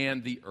heavens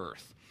and the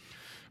earth.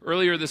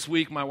 Earlier this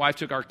week, my wife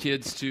took our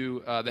kids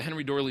to the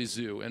Henry Dorley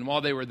Zoo. And while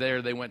they were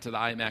there, they went to the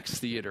IMAX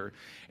theater.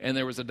 And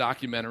there was a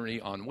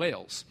documentary on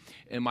whales.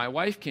 And my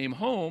wife came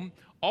home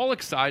all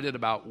excited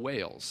about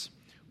whales,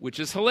 which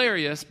is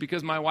hilarious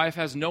because my wife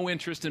has no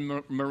interest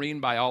in marine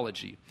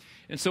biology.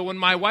 And so when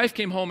my wife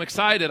came home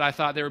excited, I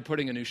thought they were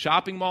putting a new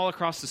shopping mall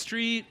across the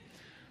street.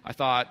 I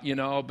thought,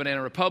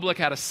 Banana Republic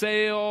had a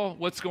sale.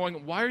 What's going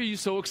on? Why are you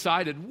so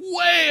excited?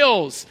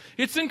 Whales!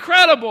 It's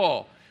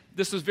incredible!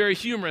 This was very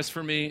humorous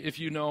for me, if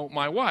you know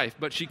my wife.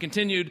 But she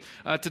continued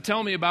to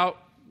tell me about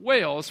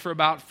whales for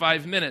about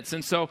 5 minutes.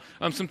 And so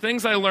some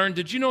things I learned.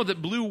 Did you know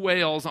that blue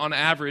whales on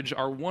average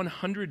are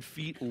 100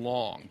 feet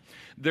long?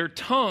 Their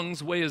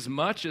tongues weigh as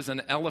much as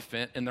an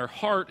elephant, and their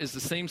heart is the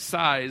same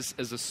size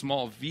as a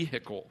small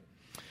vehicle.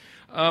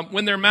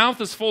 When their mouth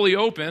is fully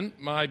open,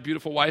 my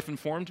beautiful wife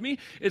informed me,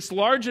 it's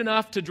large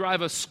enough to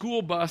drive a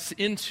school bus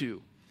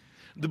into.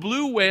 The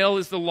blue whale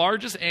is the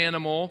largest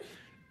animal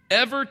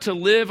ever to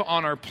live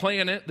on our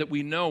planet that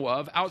we know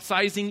of,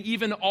 outsizing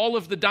even all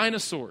of the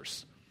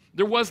dinosaurs.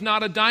 There was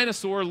not a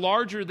dinosaur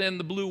larger than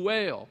the blue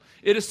whale.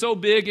 It is so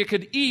big it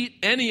could eat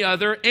any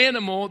other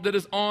animal that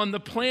is on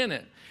the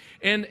planet.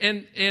 And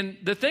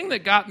the thing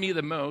that got me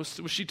the most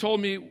was she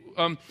told me,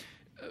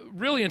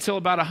 really until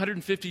about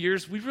 150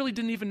 years, we really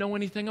didn't even know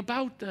anything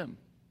about them.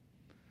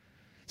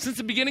 Since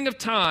the beginning of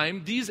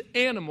time, these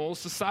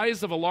animals, the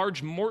size of a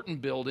large Morton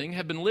building,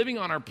 have been living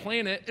on our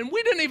planet, and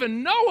we didn't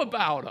even know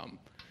about them.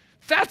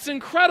 That's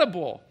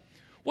incredible.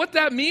 What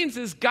that means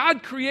is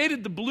God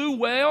created the blue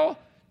whale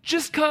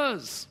just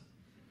 'cause.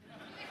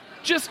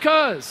 Just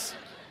 'cause.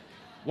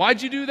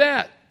 Why'd you do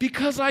that?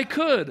 Because I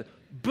could.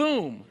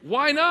 Boom.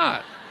 Why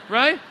not?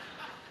 Right?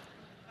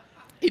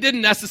 He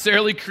didn't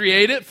necessarily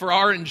create it for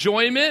our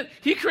enjoyment.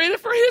 He created it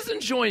for his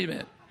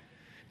enjoyment.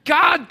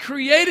 God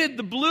created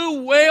the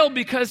blue whale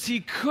because he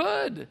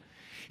could.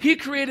 He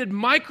created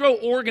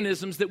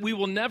microorganisms that we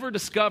will never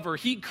discover.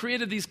 He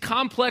created these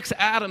complex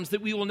atoms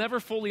that we will never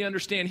fully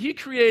understand. He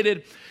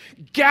created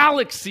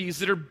galaxies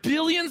that are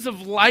billions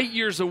of light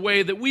years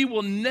away that we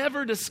will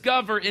never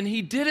discover, and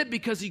he did it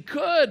because he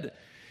could.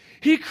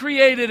 He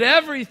created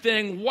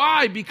everything.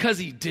 Why? Because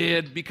he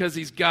did, because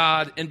he's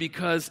God, and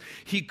because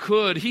he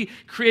could. He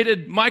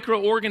created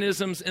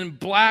microorganisms in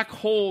black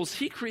holes.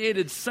 He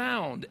created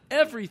sound.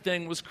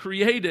 Everything was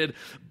created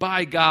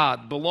by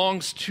God,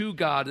 belongs to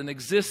God, and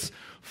exists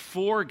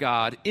for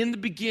God. In the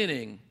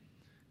beginning,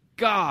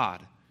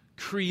 God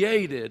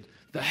created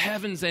the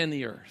heavens and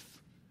the earth.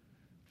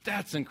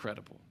 That's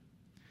incredible.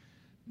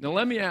 Now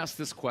let me ask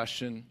this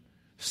question,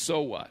 so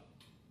what?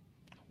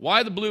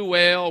 Why the blue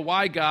whale?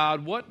 Why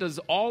God? What does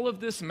all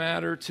of this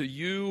matter to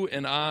you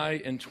and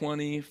I in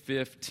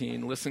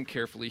 2015? Listen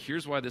carefully.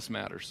 Here's why this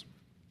matters.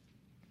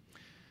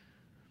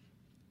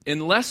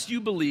 Unless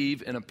you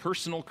believe in a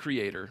personal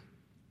creator,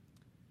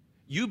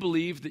 you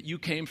believe that you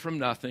came from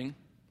nothing,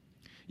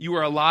 you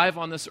are alive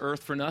on this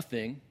earth for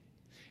nothing,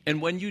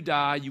 and when you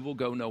die, you will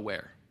go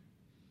nowhere.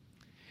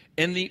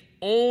 And the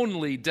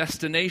only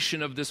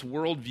destination of this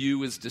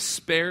worldview is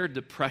despair,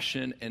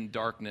 depression, and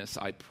darkness,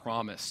 I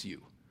promise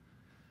you.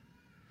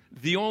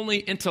 The only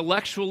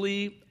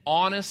intellectually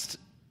honest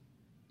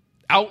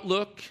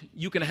outlook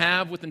you can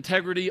have with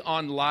integrity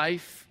on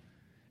life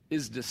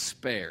is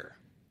despair.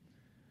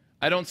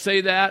 I don't say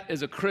that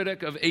as a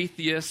critic of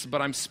atheists,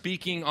 but I'm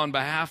speaking on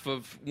behalf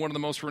of one of the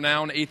most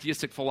renowned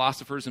atheistic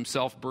philosophers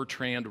himself,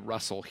 Bertrand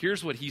Russell.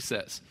 Here's what he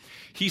says.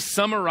 He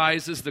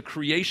summarizes the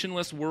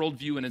creationless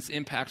worldview and its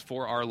impact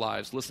for our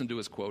lives. Listen to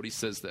his quote. He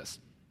says this: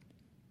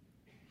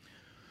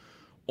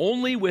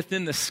 "Only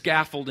within the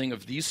scaffolding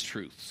of these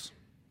truths,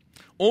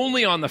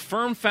 only on the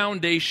firm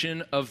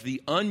foundation of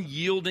the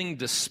unyielding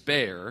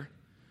despair,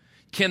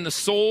 can the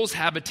soul's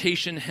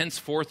habitation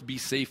henceforth be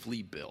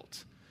safely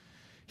built."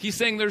 He's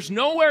saying there's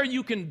nowhere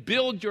you can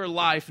build your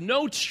life,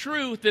 no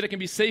truth that it can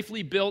be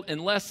safely built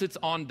unless it's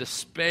on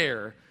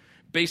despair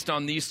based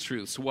on these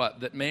truths.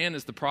 What? That man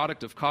is the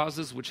product of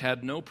causes which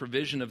had no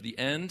provision of the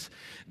end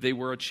they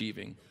were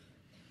achieving.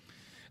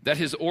 That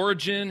his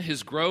origin,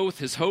 his growth,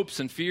 his hopes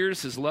and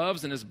fears, his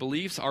loves and his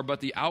beliefs are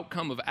but the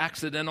outcome of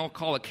accidental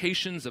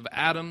collocations of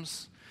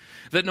atoms.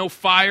 That no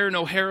fire,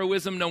 no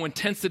heroism, no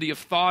intensity of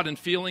thought and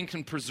feeling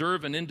can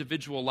preserve an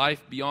individual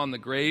life beyond the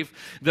grave.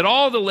 That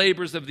all the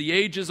labors of the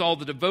ages, all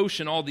the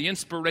devotion, all the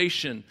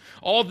inspiration,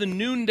 all the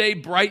noonday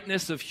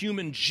brightness of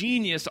human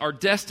genius are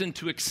destined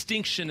to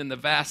extinction in the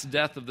vast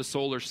death of the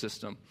solar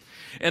system.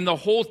 And the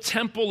whole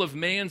temple of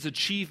man's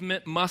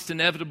achievement must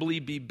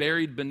inevitably be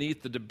buried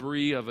beneath the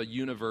debris of a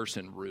universe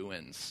in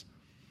ruins.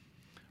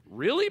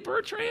 Really,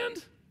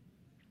 Bertrand?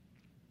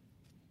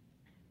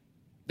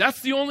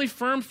 That's the only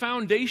firm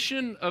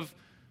foundation of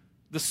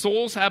the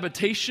soul's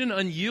habitation,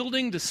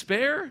 unyielding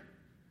despair?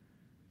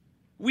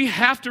 We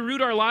have to root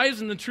our lives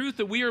in the truth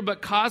that we are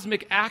but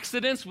cosmic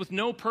accidents with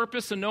no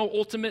purpose and no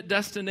ultimate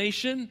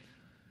destination?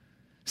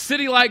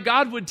 City Light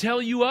God would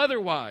tell you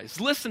otherwise.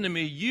 Listen to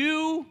me.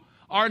 You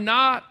are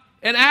not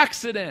an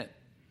accident.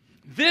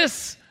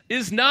 This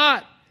is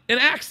not an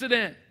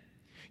accident.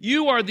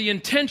 You are the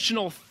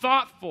intentional,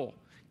 thoughtful,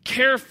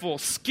 careful,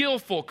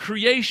 skillful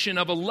creation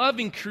of a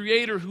loving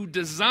creator who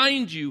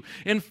designed you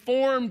and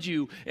formed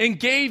you and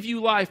gave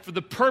you life for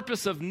the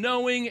purpose of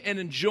knowing and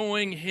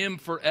enjoying him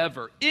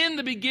forever. In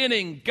the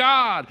beginning,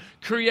 God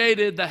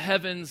created the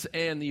heavens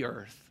and the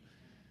earth.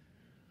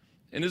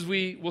 And as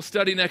we will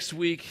study next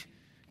week,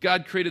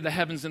 God created the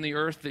heavens and the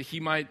earth that he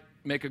might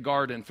make a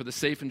garden for the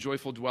safe and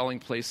joyful dwelling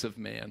place of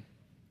man.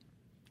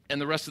 And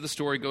the rest of the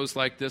story goes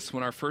like this.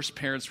 When our first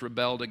parents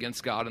rebelled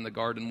against God in the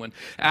garden, when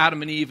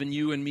Adam and Eve and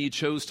you and me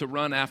chose to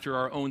run after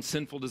our own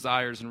sinful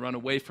desires and run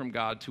away from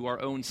God to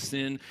our own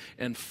sin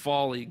and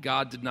folly,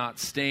 God did not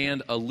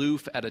stand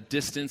aloof at a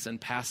distance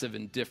and passive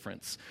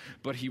indifference,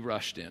 but he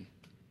rushed in.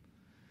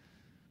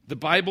 The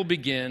Bible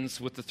begins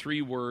with the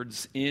three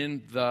words,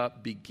 "in the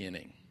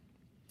beginning."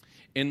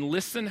 And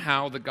listen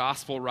how the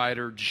gospel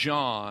writer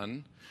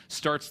John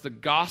starts the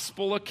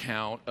gospel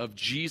account of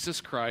Jesus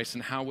Christ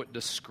and how it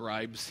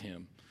describes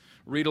him.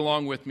 Read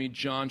along with me,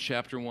 John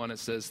chapter 1. It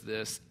says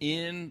this: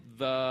 "In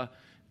the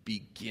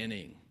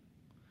beginning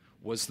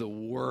was the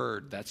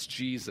Word," that's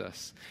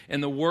Jesus,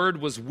 "and the Word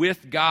was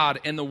with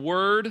God, and the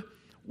Word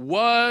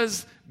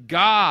was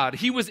God.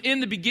 He was in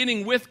the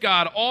beginning with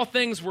God. All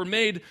things were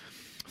made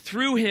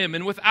through him,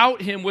 and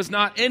without him was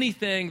not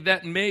anything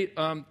made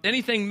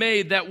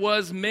that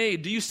was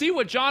made." Do you see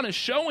what John is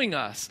showing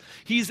us?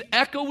 He's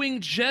echoing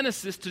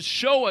Genesis to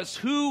show us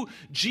who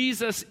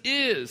Jesus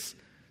is.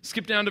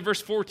 Skip down to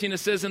verse 14. It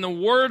says, "And the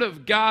Word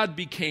of God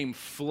became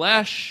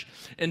flesh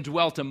and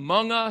dwelt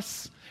among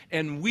us,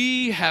 and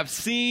we have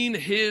seen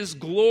his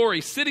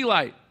glory." City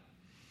Light,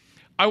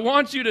 I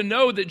want you to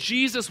know that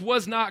Jesus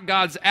was not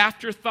God's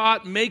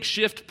afterthought,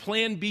 makeshift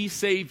plan B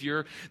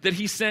Savior that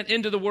he sent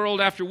into the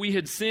world after we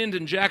had sinned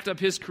and jacked up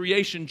his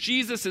creation.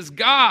 Jesus is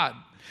God.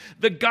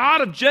 The God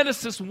of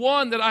Genesis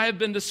 1 that I have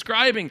been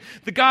describing,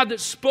 the God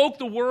that spoke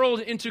the world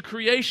into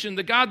creation,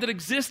 the God that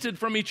existed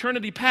from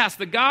eternity past,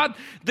 the God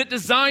that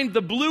designed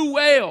the blue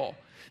whale,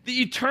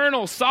 the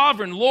eternal,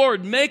 sovereign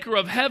Lord, maker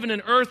of heaven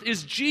and earth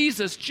is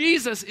Jesus.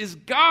 Jesus is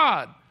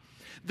God.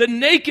 The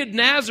naked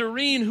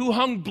Nazarene who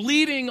hung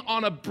bleeding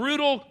on a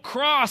brutal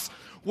cross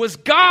was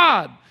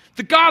God.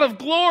 The God of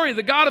glory,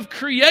 the God of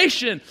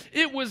creation,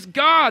 it was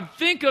God.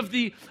 Think of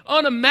the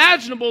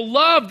unimaginable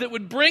love that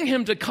would bring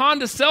him to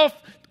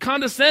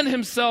condescend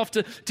himself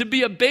to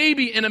be a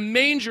baby in a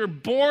manger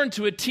born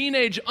to a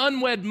teenage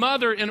unwed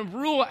mother in a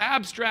rural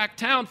abstract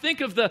town.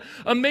 Think of the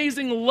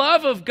amazing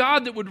love of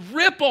God that would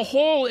rip a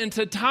hole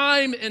into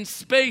time and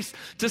space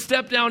to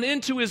step down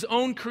into his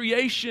own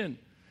creation.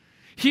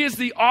 He is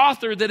the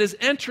author that has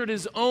entered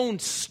his own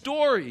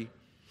story.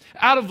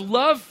 Out of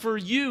love for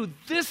you,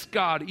 this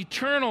God,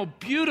 eternal,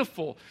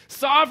 beautiful,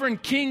 sovereign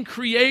King,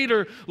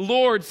 Creator,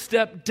 Lord,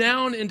 stepped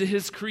down into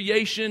his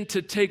creation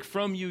to take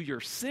from you your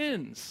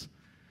sins,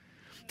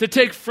 to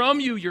take from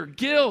you your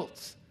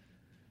guilt,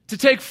 to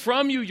take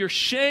from you your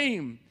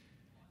shame,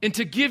 and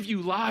to give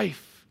you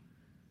life.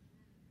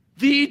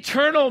 The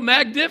eternal,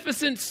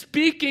 magnificent,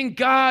 speaking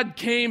God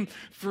came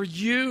for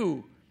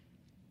you.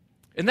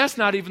 And that's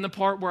not even the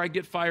part where I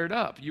get fired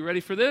up. You ready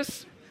for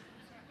this?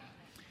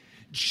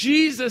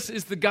 Jesus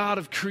is the God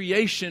of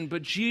creation,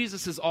 but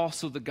Jesus is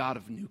also the God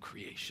of new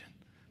creation,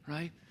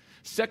 right?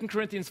 2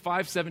 Corinthians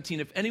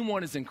 5:17, if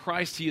anyone is in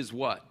Christ, he is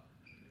what?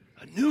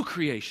 A new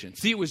creation.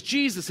 See, it was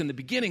Jesus in the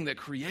beginning that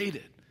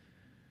created.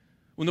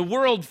 When the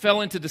world fell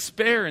into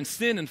despair and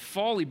sin and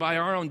folly by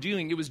our own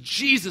doing, it was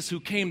Jesus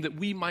who came that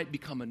we might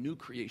become a new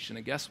creation.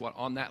 And guess what?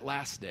 On that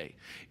last day,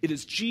 it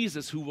is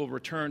Jesus who will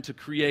return to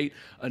create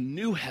a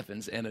new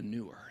heavens and a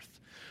new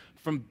earth.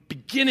 From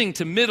beginning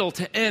to middle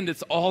to end,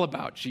 it's all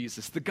about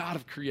Jesus, the God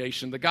of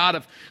creation in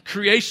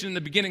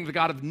the beginning, the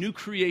God of new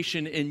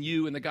creation in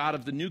you, and the God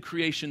of the new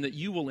creation that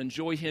you will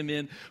enjoy him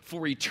in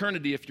for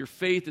eternity if your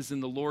faith is in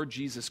the Lord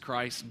Jesus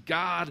Christ.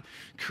 God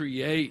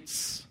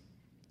creates.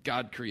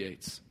 God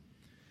creates.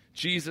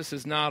 Jesus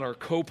is not our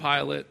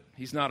co-pilot.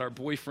 He's not our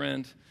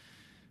boyfriend.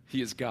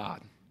 He is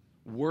God.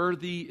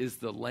 Worthy is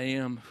the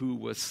Lamb who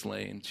was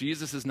slain.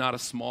 Jesus is not a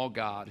small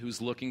God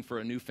who's looking for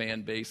a new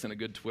fan base and a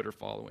good Twitter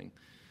following.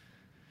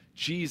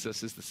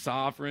 Jesus is the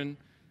sovereign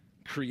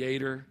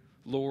creator,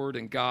 Lord,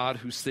 and God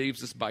who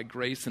saves us by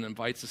grace and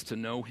invites us to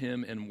know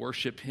him and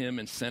worship him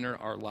and center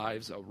our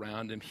lives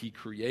around him. He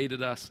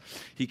created us.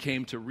 He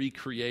came to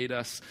recreate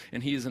us,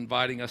 and he is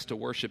inviting us to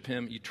worship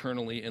him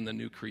eternally in the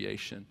new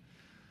creation.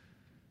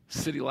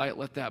 City Light,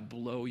 let that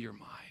blow your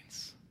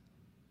minds.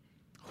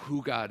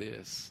 Who God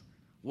is,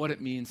 what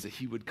it means that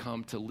he would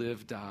come to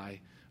live,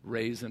 die,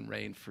 raise, and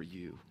reign for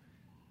you.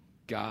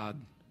 God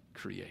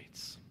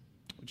creates.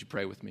 Would you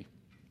pray with me?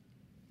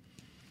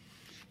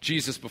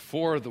 Jesus,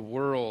 before the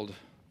world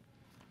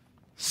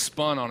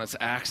spun on its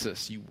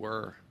axis, you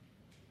were.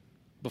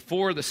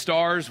 Before the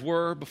stars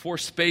were, before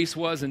space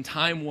was and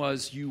time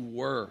was, you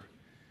were.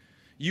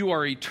 You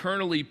are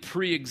eternally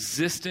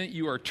pre-existent.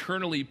 You are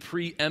eternally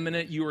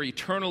preeminent. You are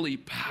eternally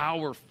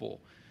powerful.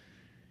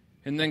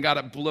 And then, God,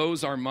 it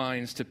blows our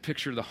minds to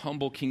picture the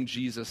humble King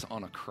Jesus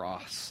on a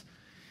cross,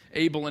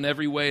 able in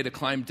every way to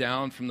climb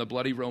down from the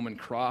bloody Roman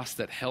cross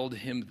that held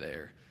him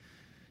there.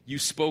 You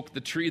spoke the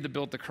tree that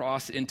built the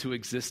cross into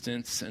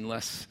existence, you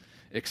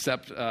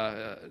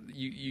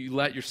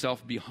let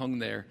yourself be hung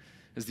there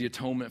as the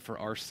atonement for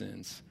our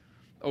sins.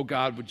 Oh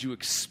God, would you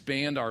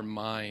expand our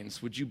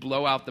minds? Would you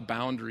blow out the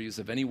boundaries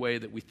of any way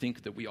that we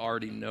think that we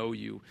already know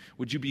you?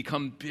 Would you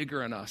become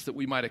bigger in us, that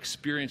we might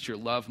experience your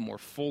love more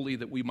fully,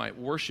 that we might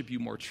worship you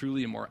more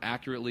truly and more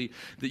accurately,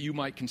 that you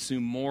might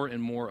consume more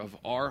and more of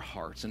our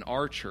hearts and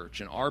our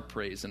church and our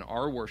praise and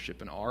our worship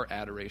and our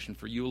adoration,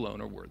 for you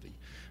alone are worthy.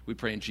 We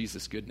pray in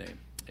Jesus' good name.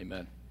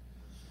 Amen.